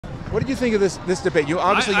What did you think of this debate? You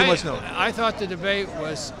must know. I thought the debate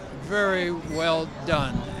was very well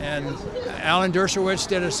done, and Alan Dershowitz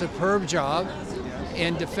did a superb job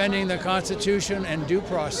in defending the Constitution and due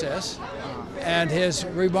process, and his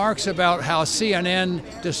remarks about how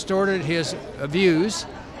CNN distorted his views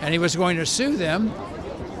and he was going to sue them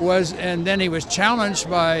and then he was challenged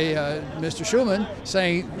by Mr. Schuman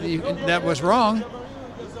saying that was wrong.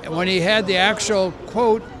 And when he had the actual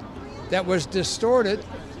quote that was distorted,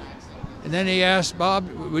 and then he asked Bob,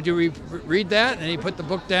 would you read that? And he put the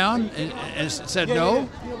book down and said no.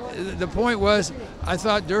 The point was, I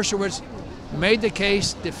thought Dershowitz made the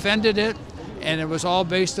case, defended it, and it was all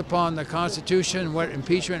based upon the Constitution, what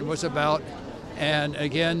impeachment was about. And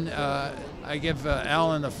again, I give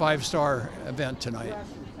Alan a 5-star event tonight.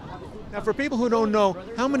 Now, for people who don't know,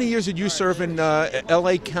 how many years did you serve in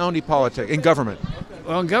LA County politics, in government?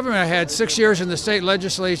 Well, in government, I had 6 years in the state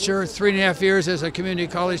legislature, 3.5 years as a community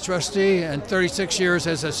college trustee, and 36 years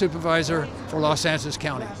as a supervisor for Los Angeles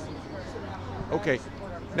County. Okay.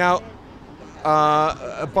 Now,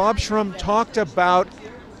 Bob Shrum talked about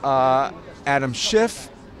Adam Schiff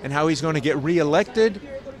and how he's going to get reelected.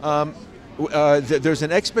 There's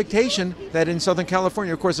an expectation that in Southern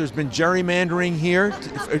California, of course, there's been gerrymandering here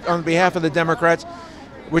on behalf of the Democrats,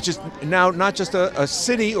 which is now not just a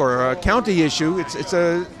city or a county issue, it's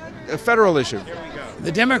a federal issue.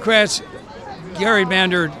 The Democrats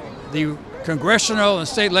gerrymandered the congressional and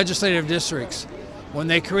state legislative districts. When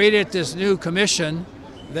they created this new commission,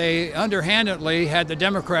 they underhandedly had the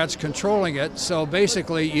Democrats controlling it, so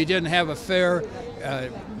basically you didn't have a fair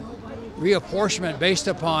reapportionment based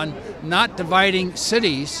upon not dividing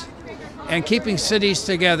cities and keeping cities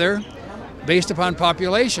together based upon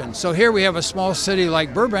population. So here we have a small city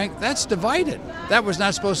like Burbank that's divided. That was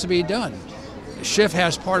not supposed to be done. Schiff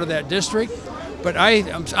has part of that district, but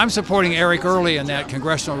I'm supporting Eric Early in that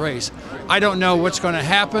congressional race. I don't know what's going to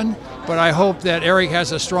happen, but I hope that Eric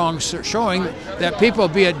has a strong showing that people,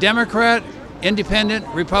 be it Democrat, Independent,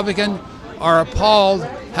 Republican, are appalled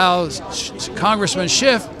how Congressman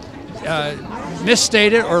Schiff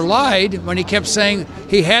misstated or lied when he kept saying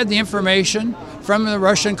he had the information from the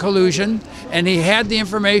Russian collusion, and he had the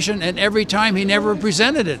information, and every time he never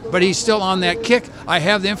presented it, but he's still on that kick. I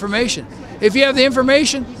have the information. If you have the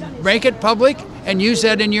information, make it public and use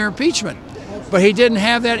that in your impeachment. But he didn't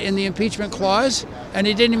have that in the impeachment clause, and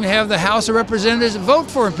he didn't even have the House of Representatives vote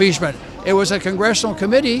for impeachment. It was a congressional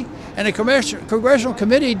committee, and a congressional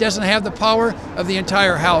committee doesn't have the power of the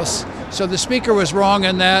entire House. So the Speaker was wrong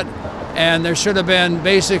in that, and there should have been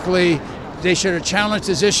basically, they should have challenged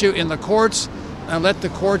this issue in the courts and let the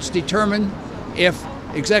courts determine if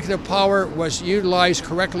executive power was utilized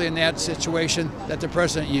correctly in that situation that the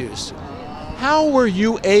president used. How were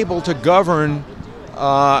you able to govern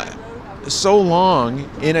so long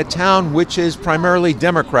in a town which is primarily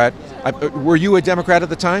Democrat? Were you a Democrat at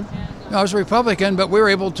the time? No, I was a Republican, but we were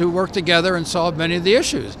able to work together and solve many of the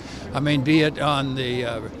issues. I mean, be it on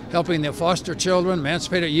the helping the foster children,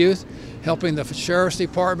 emancipated youth, helping the sheriff's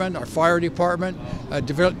department, our fire department,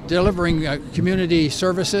 delivering community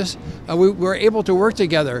services. We were able to work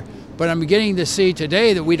together, but I'm beginning to see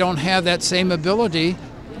today that we don't have that same ability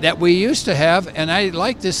that we used to have, and I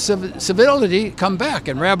like this civility come back.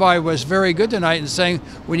 And Rabbi was very good tonight in saying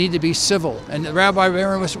we need to be civil, and Rabbi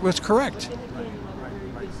Barron was correct.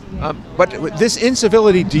 But this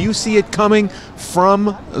incivility, do you see it coming from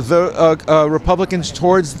the Republicans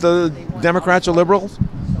towards the Democrats or liberals?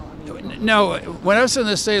 No, when I was in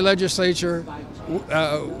the state legislature,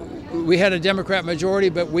 we had a Democrat majority,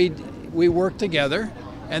 but we worked together,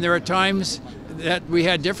 and there are times that we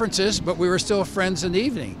had differences, but we were still friends in the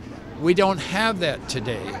evening. We don't have that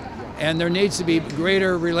today, and there needs to be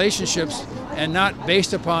greater relationships and not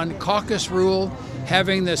based upon caucus rule,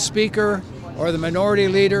 having the Speaker or the majority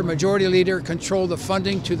leader control the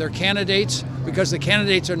funding to their candidates, because the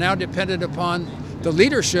candidates are now dependent upon the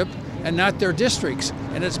leadership and not their districts.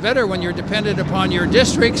 And it's better when you're dependent upon your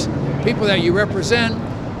districts, people that you represent,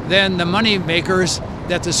 than the money makers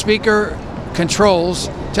that the Speaker controls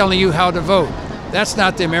telling you how to vote. That's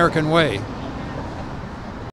not the American way.